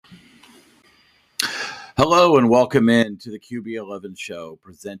Hello and welcome in to the QB11 show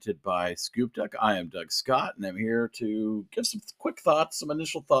presented by Scoop Duck. I am Doug Scott and I'm here to give some quick thoughts, some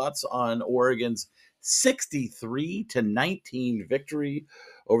initial thoughts on Oregon's 63-19 victory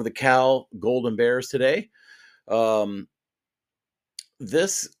over the Cal Golden Bears today.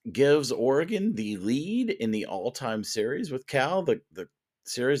 This gives Oregon the lead in the all-time series with Cal. The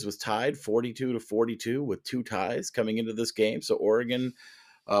series was tied 42-42 with two ties coming into this game. So Oregon,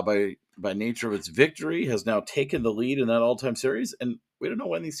 by nature of its victory, has now taken the lead in that all-time series, and we don't know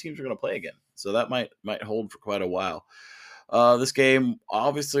when these teams are going to play again. So that might hold for quite a while. This game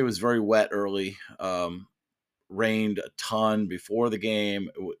obviously was very wet early. Rained a ton before the game.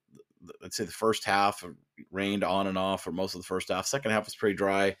 I'd say the first half rained on and off for most of the first half. Second half was pretty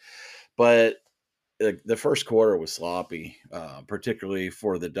dry, but the first quarter was sloppy, particularly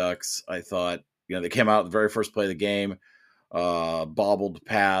for the Ducks. I thought, they came out the very first play of the game, bobbled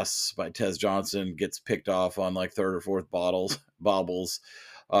pass by Tez Johnson gets picked off on like third or fourth bobbles.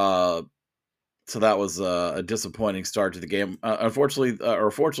 So that was a disappointing start to the game. Unfortunately,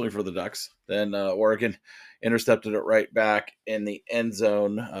 or fortunately for the Ducks, then Oregon intercepted it right back in the end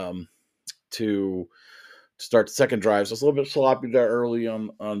zone to start the second drive. So it's a little bit sloppy there early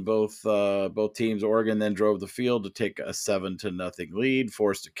on both teams. Oregon then drove the field to take a 7-0 lead,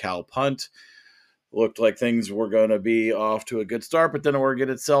 forced a Cal punt. Looked like things were going to be off to a good start, but then Oregon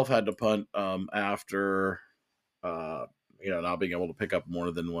itself had to punt after not being able to pick up more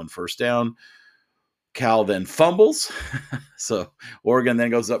than one first down. Cal then fumbles. So Oregon then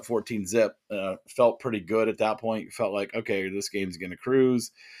goes up 14-zip. Felt pretty good at that point. Felt like, okay, this game's going to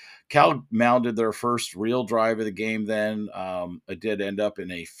cruise. Cal mounted their first real drive of the game then. It did end up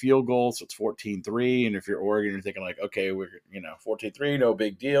in a field goal, so it's 14-3. And if you're Oregon, you're thinking like, okay, we're 14-3, no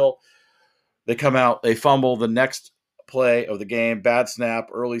big deal. They come out, they fumble the next play of the game. Bad snap,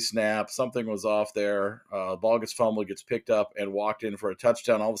 early snap. Something was off there. Ball gets fumbled, gets picked up, and walked in for a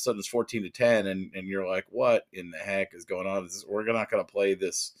touchdown. All of a sudden, it's 14-10, and you're like, what in the heck is going on? We're not going to play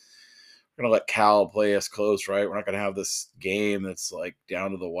this. We're going to let Cal play us close, right? We're not going to have this game that's like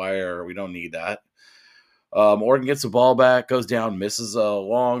down to the wire. We don't need that. Oregon gets the ball back, goes down, misses a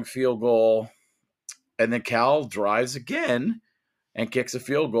long field goal, and then Cal drives again and kicks a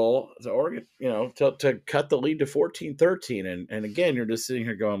field goal to Oregon, to cut the lead to 14-13. And again, you're just sitting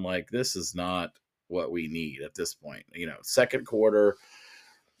here going like, this is not what we need at this point. Second quarter,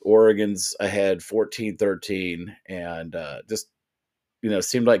 Oregon's ahead 14-13, and just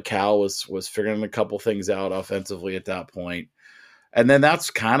seemed like Cal was figuring a couple things out offensively at that point. And then that's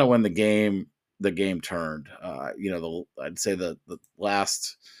kind of when the game turned. I'd say the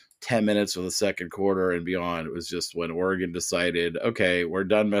last 10 minutes of the second quarter and beyond, it was just when Oregon decided, okay, we're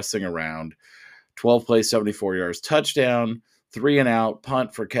done messing around. 12 plays, 74 yards, touchdown, 3 and out,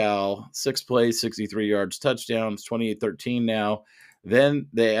 punt for Cal, 6 plays, 63 yards, touchdowns, 28-13 now. Then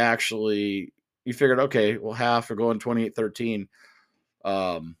they actually, you figured, okay, well, half are going 28-13.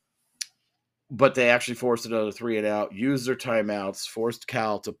 But they actually forced another 3 and out, used their timeouts, forced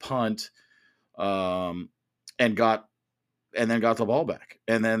Cal to punt, and then got the ball back.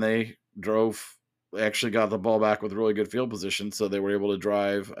 And then they actually got the ball back with really good field position, so they were able to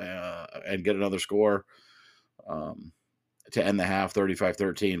drive and get another score to end the half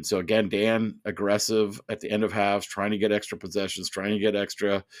 35-13. So again, Dan aggressive at the end of halves, trying to get extra possessions, trying to get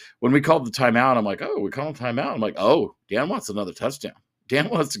extra. When we called the timeout, I'm like, oh, we called a timeout. I'm like, oh, Dan wants another touchdown. Dan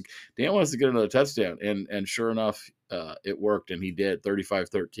wants to get another touchdown. And sure enough, it worked, and he did,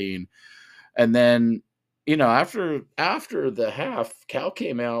 35-13. And then, after the half, Cal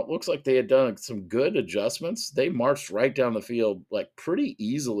came out. Looks like they had done some good adjustments. They marched right down the field like pretty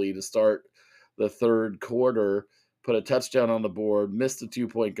easily to start the third quarter, put a touchdown on the board, missed the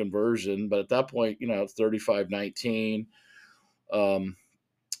 2-point conversion. But at that point, it's 35-19.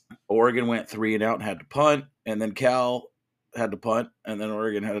 Oregon went 3 and out and had to punt, and then Cal had to punt, and then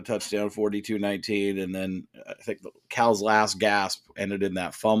Oregon had a touchdown, 42-19. And then I think Cal's last gasp ended in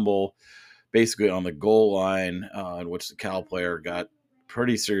that fumble, basically on the goal line, in which the Cal player got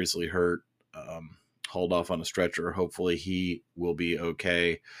pretty seriously hurt, hauled off on a stretcher. Hopefully he will be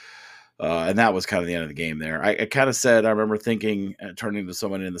okay. And that was kind of the end of the game there. I kind of said, I remember thinking, turning to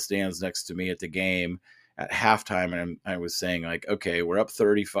someone in the stands next to me at the game at halftime, and I was saying like, okay, we're up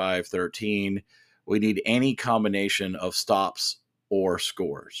 35-13. We need any combination of stops or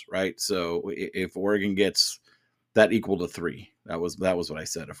scores, right? So if Oregon gets that equal to 3, that was what I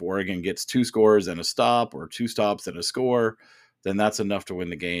said. If Oregon gets 2 scores and a stop, or 2 stops and a score, then that's enough to win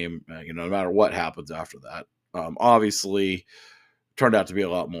the game, no matter what happens after that. Obviously, turned out to be a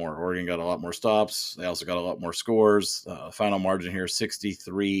lot more. Oregon got a lot more stops. They also got a lot more scores. Final margin here,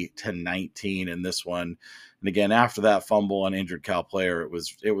 63-19 in this one. And again, after that fumble and injured Cal player, it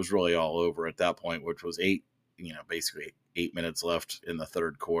was really all over at that point, which was basically 8 minutes left in the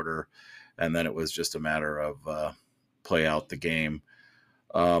third quarter. And then it was just a matter of play out the game.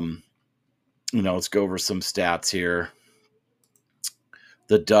 Let's go over some stats here.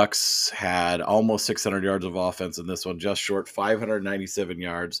 The Ducks had almost 600 yards of offense in this one, just short, 597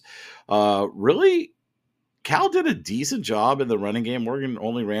 yards. Really, Cal did a decent job in the running game. Oregon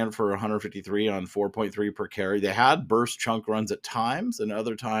only ran for 153 on 4.3 per carry. They had burst chunk runs at times, and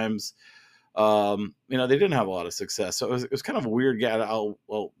other times, they didn't have a lot of success. So it was kind of a weird game. I'll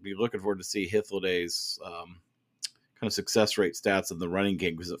be looking forward to see Hythloday's kind of success rate stats in the running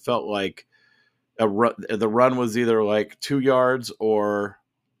game, because it felt like the run was either like 2 yards or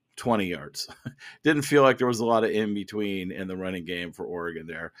 20 yards. Didn't feel like there was a lot of in between in the running game for Oregon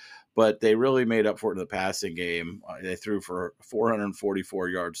there, but they really made up for it in the passing game. They threw for 444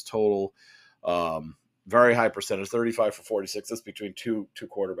 yards total. Very high percentage, 35 for 46. That's between two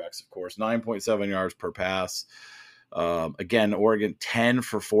quarterbacks, of course. 9.7 yards per pass. Again, Oregon 10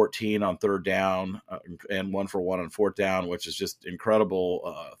 for 14 on third down and 1 for 1 on fourth down, which is just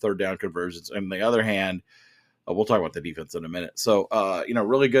incredible third down conversions. And on the other hand, we'll talk about the defense in a minute. So,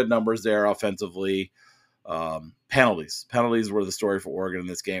 really good numbers there offensively. Penalties were the story for Oregon in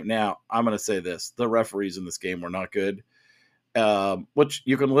this game. Now, I'm going to say this. The referees in this game were not good, which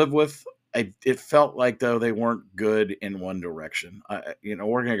you can live with. It felt like, though, they weren't good in one direction.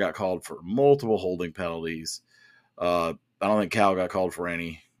 Oregon got called for multiple holding penalties. I don't think Cal got called for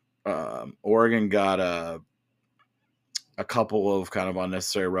any. Oregon got a couple of kind of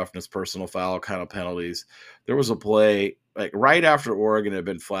unnecessary roughness, personal foul kind of penalties. There was a play like right after Oregon had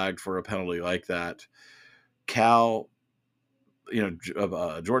been flagged for a penalty like that. Cal,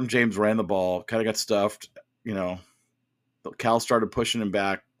 Jordan James ran the ball, kind of got stuffed. Cal started pushing him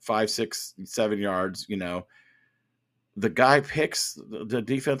back 5, 6, 7 yards. The guy the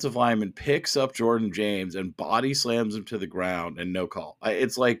defensive lineman picks up Jordan James and body slams him to the ground and no call.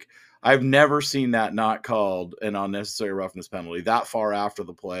 It's like, I've never seen that not called an unnecessary roughness penalty that far after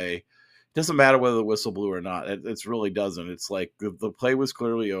the play. It doesn't matter whether the whistle blew or not. It really doesn't. It's like the play was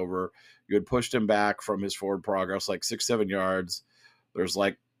clearly over. You had pushed him back from his forward progress like 6, 7 yards.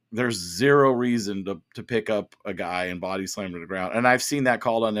 There's zero reason to pick up a guy and body slam him to the ground. And I've seen that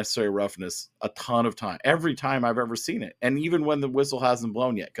called unnecessary roughness a ton of time. Every time I've ever seen it. And even when the whistle hasn't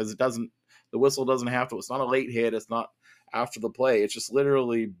blown yet, because the whistle doesn't have to. It's not a late hit. It's not after the play. It's just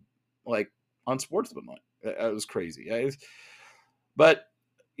literally like unsportsmanlike. It was crazy. But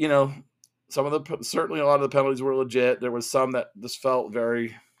certainly a lot of the penalties were legit. There was some that just felt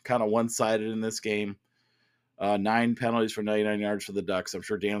very kind of one-sided in this game. 9 penalties for 99 yards for the Ducks. I'm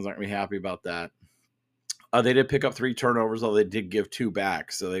sure Dan's not going to be happy about that. They did pick up 3 turnovers, although they did give 2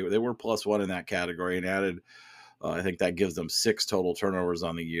 back. So they were +1 in that category and added, I think that gives them 6 total turnovers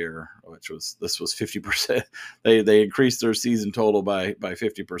on the year, this was 50%. They increased their season total by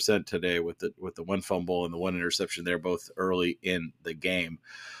 50% today with the 1 fumble and the 1 interception there, both early in the game.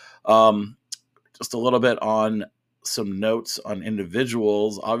 Just a little bit on some notes on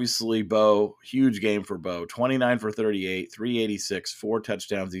individuals. Obviously, Bo, huge game for Bo. 29 for 38, 386, 4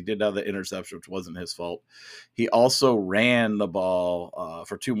 touchdowns. He did have the interception, which wasn't his fault. He also ran the ball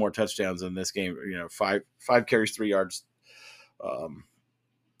for 2 more touchdowns in this game. 5 carries, 3 yards. 5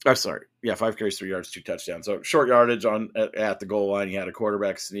 carries, 3 yards, 2 touchdowns. So short yardage at the goal line. He had a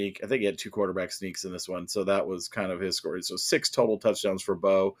quarterback sneak. I think he had 2 quarterback sneaks in this one. So that was kind of his score. So 6 total touchdowns for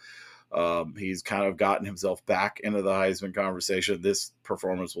Bo. He's kind of gotten himself back into the Heisman conversation. This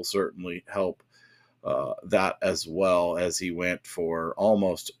performance will certainly help that, as well, as he went for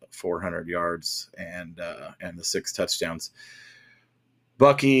almost 400 yards and the 6 touchdowns.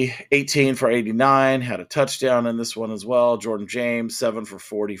 Bucky, 18 for 89, had a touchdown in this one as well. Jordan James, 7 for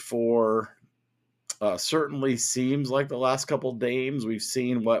 44. Certainly seems like the last couple of games we've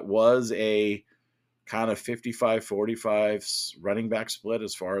seen what was a kind of 55-45 running back split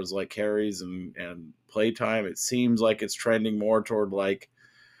as far as like carries and play time. It seems like it's trending more toward like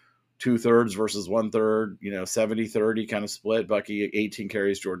 2/3 versus 1/3, 70-30 kind of split. Bucky 18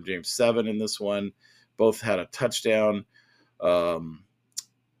 carries, Jordan James 7 in this one. Both had a touchdown.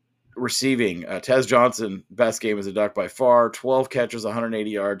 Receiving, Tez Johnson, best game as a Duck by far. 12 catches,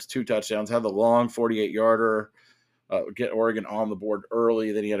 180 yards, 2 touchdowns. Had the long 48-yarder. Get Oregon on the board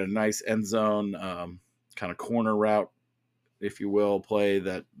early. Then he had a nice end zone kind of corner route, if you will, play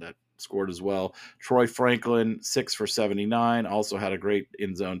that scored as well. Troy Franklin, 6 for 79, also had a great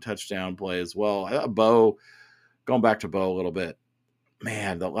end zone touchdown play as well. I thought going back to Bo a little bit,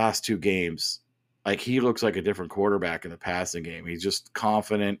 man, the last two games, like he looks like a different quarterback in the passing game. He's just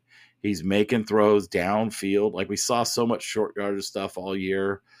confident. He's making throws downfield. Like we saw so much short yardage stuff all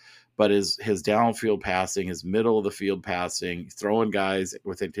year, but his downfield passing, his middle of the field passing, throwing guys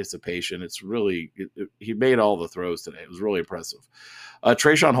with anticipation. It's really he made all the throws today. It was really impressive.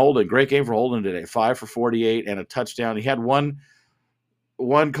 Trayshawn Holden, great game for Holden today. 5 for 48 and a touchdown. He had one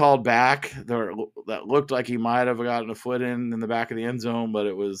called back there that looked like he might have gotten a foot in the back of the end zone, but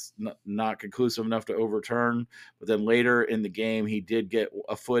it was not conclusive enough to overturn. But then later in the game, he did get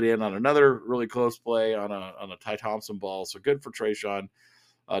a foot in on another really close play on a Ty Thompson ball. So good for Trayshawn.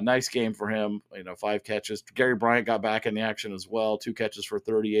 Nice game for him. 5 catches. Gary Bryant got back in the action as well. 2 catches for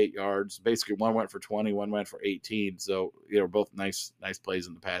 38 yards. Basically, one went for 20, one went for 18. So both nice plays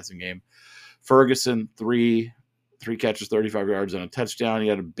in the passing game. Ferguson, three catches, 35 yards, and a touchdown. He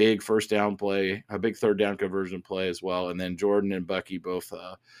had a big first down play, a big third down conversion play as well. And then Jordan and Bucky both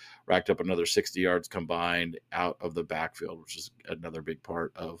racked up another 60 yards combined out of the backfield, which is another big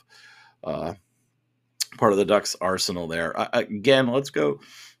part of the Ducks arsenal there. Again, let's go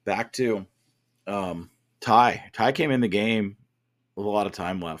back to Ty. Ty came in the game with a lot of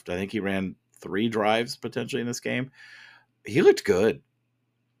time left. I think he ran 3 drives potentially in this game. He looked good,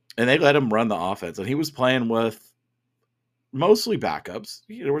 and they let him run the offense, and he was playing with mostly backups.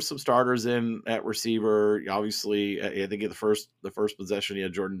 There were some starters in at receiver. Obviously, I think the first possession he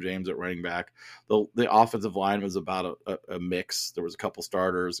had Jordan James at running back. The offensive line was about a mix. There was a couple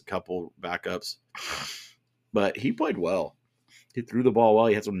starters, a couple backups, but he played well. He threw the ball well.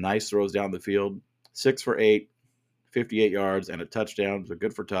 He had some nice throws down the field. 6 for 8, 58 yards, and a touchdown. So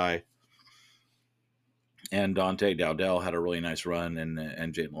good for Ty. And Dante Dowdell had a really nice run, and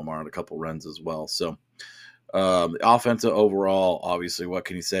Jayden Lamar had a couple runs as well. So the offensive overall, obviously, what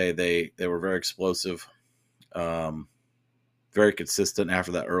can you say? They were very explosive, very consistent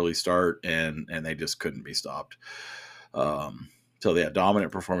after that early start, and they just couldn't be stopped. So they had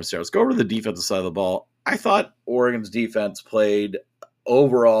dominant performance there. Let's go over to the defensive side of the ball. I thought Oregon's defense played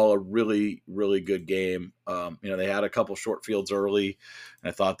overall a really, really good game. They had a couple short fields early, and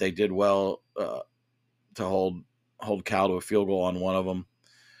I thought they did well to hold Cal to a field goal on one of them.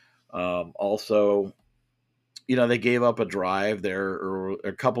 Also, they gave up a drive there, or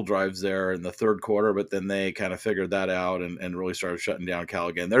a couple drives there in the third quarter, but then they kind of figured that out and really started shutting down Cal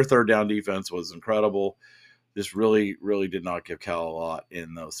again. Their third down defense was incredible. Just really, really did not give Cal a lot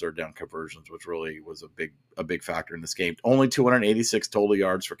in those third down conversions, which really was a big factor in this game. Only 286 total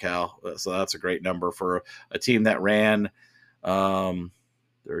yards for Cal, so that's a great number for a team that ran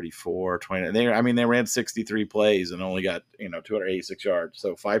 34, 20. They ran 63 plays and only got 286 yards.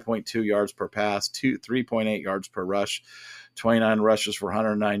 So 5.2 yards per pass, 3.8 yards per rush, 29 rushes for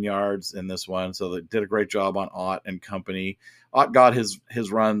 109 yards in this one. So they did a great job on Ott and company. Ott got his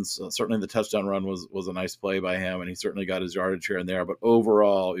runs. Certainly the touchdown run was a nice play by him, and he certainly got his yardage here and there. But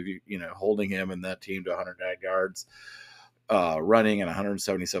overall, if you holding him and that team to 109 yards, running and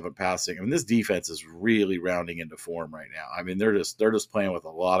 177 passing. This defense is really rounding into form right now. They're just playing with a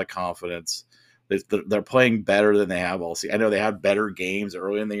lot of confidence. They're playing better than they have all season. I know they had better games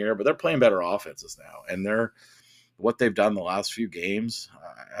early in the year, but they're playing better offenses now, and what they've done the last few games.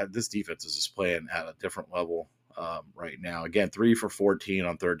 This defense is just playing at a different level right now. Again, 3 for 14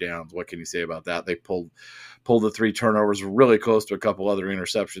 on third downs. What can you say about that? They pulled the 3 turnovers, really close to a couple other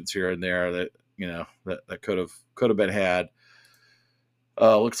interceptions here and there that that could have been had.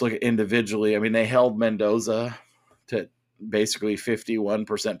 Looks like individually, they held Mendoza to basically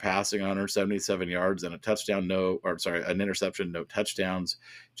 51% passing, 177 yards, and an interception, no touchdowns.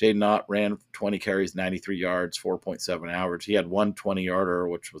 Jaden Ott ran 20 carries, 93 yards, 4.7 average. He had 1 20-yarder,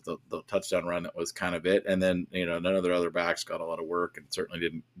 which was the touchdown run. That was kind of it. And then, none of their other backs got a lot of work and certainly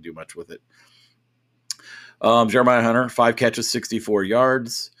didn't do much with it. Jeremiah Hunter, 5 catches, 64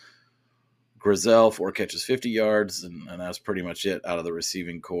 yards. Grizel, 4 catches, 50 yards, and that's pretty much it out of the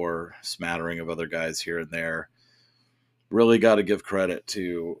receiving core. Smattering of other guys here and there. Really got to give credit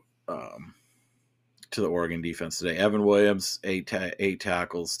to the Oregon defense today. Evan Williams, 8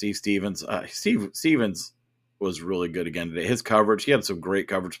 tackles. Steve Stevens. Stevens was really good again today. His coverage, he had some great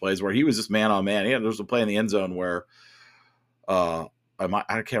coverage plays where he was just man on man. There was a play in the end zone where I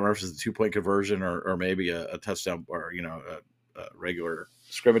can't remember if it was a 2-point conversion or maybe a touchdown or a regular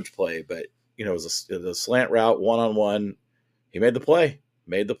scrimmage play, but it was a slant route, 1-on-1. He made the play,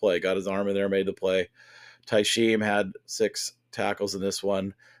 got his arm in there, made the play. Taishim had 6 tackles in this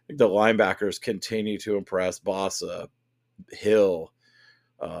one. I think the linebackers continue to impress. Bossa, Hill,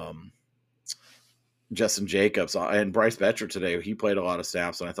 Justin Jacobs, and Bryce Betcher today. He played a lot of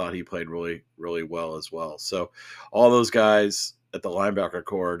snaps, and I thought he played really, really well as well. So all those guys at the linebacker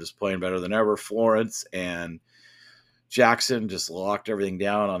core just playing better than ever. Florence and Jackson just locked everything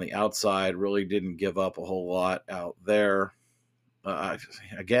down on the outside, really didn't give up a whole lot out there.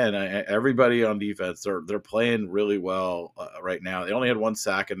 Everybody on defense, they're playing really well right now. They only had 1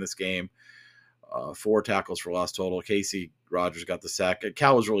 sack in this game, 4 tackles for loss total. Casey Rogers got the sack.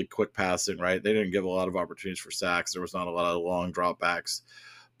 Cal was really quick passing, right? They didn't give a lot of opportunities for sacks. There was not a lot of long dropbacks.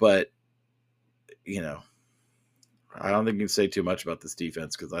 But, I don't think you can say too much about this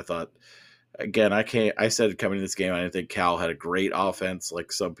defense because I thought, again, I said coming to this game, I didn't think Cal had a great offense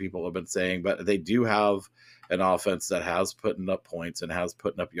like some people have been saying, but they do have an offense that has putting up points and has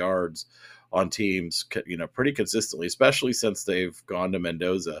putting up yards on teams, pretty consistently, especially since they've gone to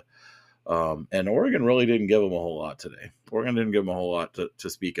Mendoza. And Oregon really didn't give them a whole lot today. Oregon didn't give them a whole lot to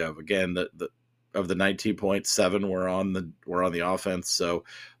speak of. Again, of the 19 points, 7 were on the offense. So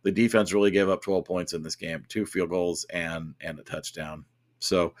the defense really gave up 12 points in this game, 2 field goals and a touchdown.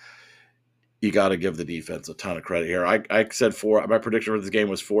 So you got to give the defense a ton of credit here. I said my prediction for this game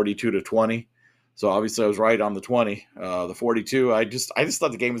was 42-20. So obviously I was right on the 20. The 42, I just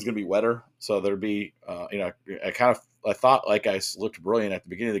thought the game was going to be wetter. So there'd be, I thought like I looked brilliant at the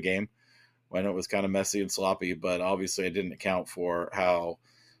beginning of the game when it was kind of messy and sloppy, but obviously I didn't account for how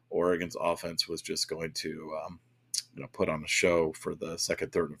Oregon's offense was just going to, put on a show for the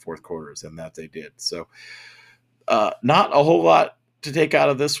second, third, and fourth quarters, and that they did. So not a whole lot to take out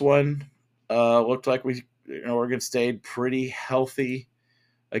of this one. Looked like Oregon stayed pretty healthy.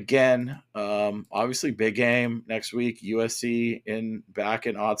 Again, obviously big game next week. USC back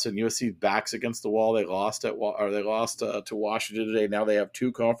in Autzen. USC backs against the wall. They lost to Washington today. Now they have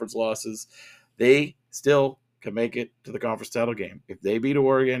 2 conference losses. They still can make it to the conference title game. If they beat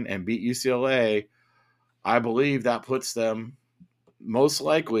Oregon and beat UCLA, I believe that puts them most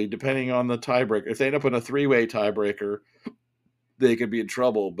likely, depending on the tiebreaker. If they end up in a 3-way tiebreaker, they could be in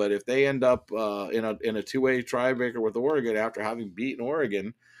trouble. But if they end up in a 2-way tiebreaker with Oregon after having beaten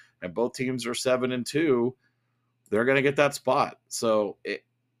Oregon, and both teams are 7-2, they're going to get that spot. So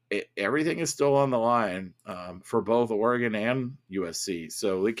everything is still on the line for both Oregon and USC.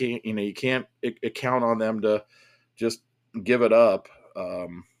 So we can't, you can't count on them to just give it up.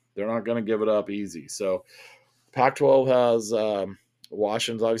 They're not going to give it up easy. So Pac-12 has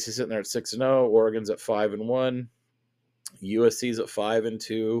Washington's obviously sitting there at 6-0. Oregon's at 5-1. USC's at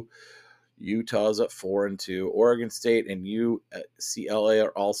 5-2. Utah's at 4-2. Oregon State and UCLA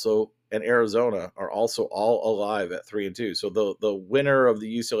are also, and Arizona are also all alive at 3-2. So the winner of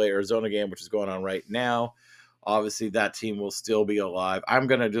the UCLA Arizona game, which is going on right now, obviously that team will still be alive. I'm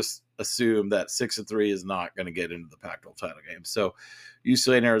going to just assume that 6-3 is not going to get into the Pac-12 title game. So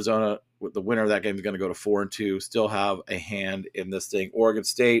UCLA and Arizona, with the winner of that game, is going to go to 4-2, still have a hand in this thing. Oregon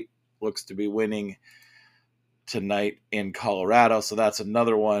State looks to be winning tonight in Colorado. So that's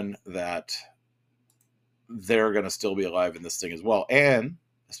another one that they're going to still be alive in this thing as well. And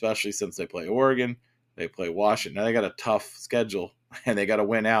especially since they play Oregon, they play Washington. Now they got a tough schedule and they got to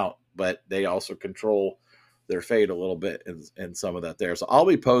win out, but they also control their fate a little bit in some of that there. So I'll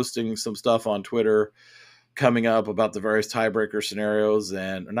be posting some stuff on Twitter coming up about the various tiebreaker scenarios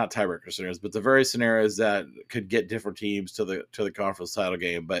or not tiebreaker scenarios, but the various scenarios that could get different teams to the conference title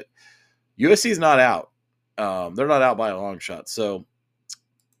game. But USC is not out. They're not out by a long shot. So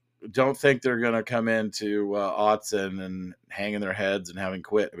don't think they're going to come into Autzen and hanging their heads and having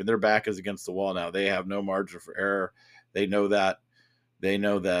quit. I mean, their back is against the wall now. They have no margin for error. They know that. They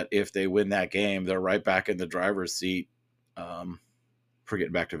know that if they win that game, they're right back in the driver's seat for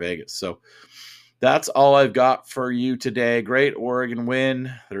getting back to Vegas. So that's all I've got for you today. Great Oregon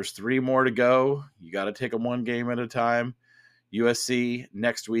win. There's 3 more to go. You got to take them one game at a time. USC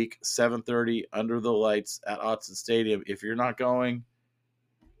next week, 7:30 under the lights at Autzen Stadium. If you're not going,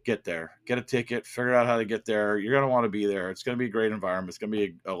 get there. Get a ticket. Figure out how to get there. You're going to want to be there. It's going to be a great environment. It's going to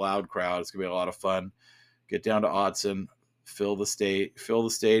be a loud crowd. It's going to be a lot of fun. Get down to Autzen, fill the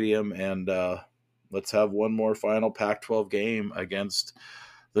stadium, and let's have one more final Pac-12 game against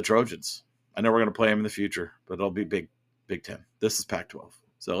the Trojans. I know we're going to play them in the future, but it'll be Big Ten. This is Pac-12.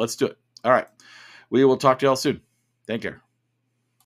 So let's do it. All right. We will talk to y'all soon. Take care.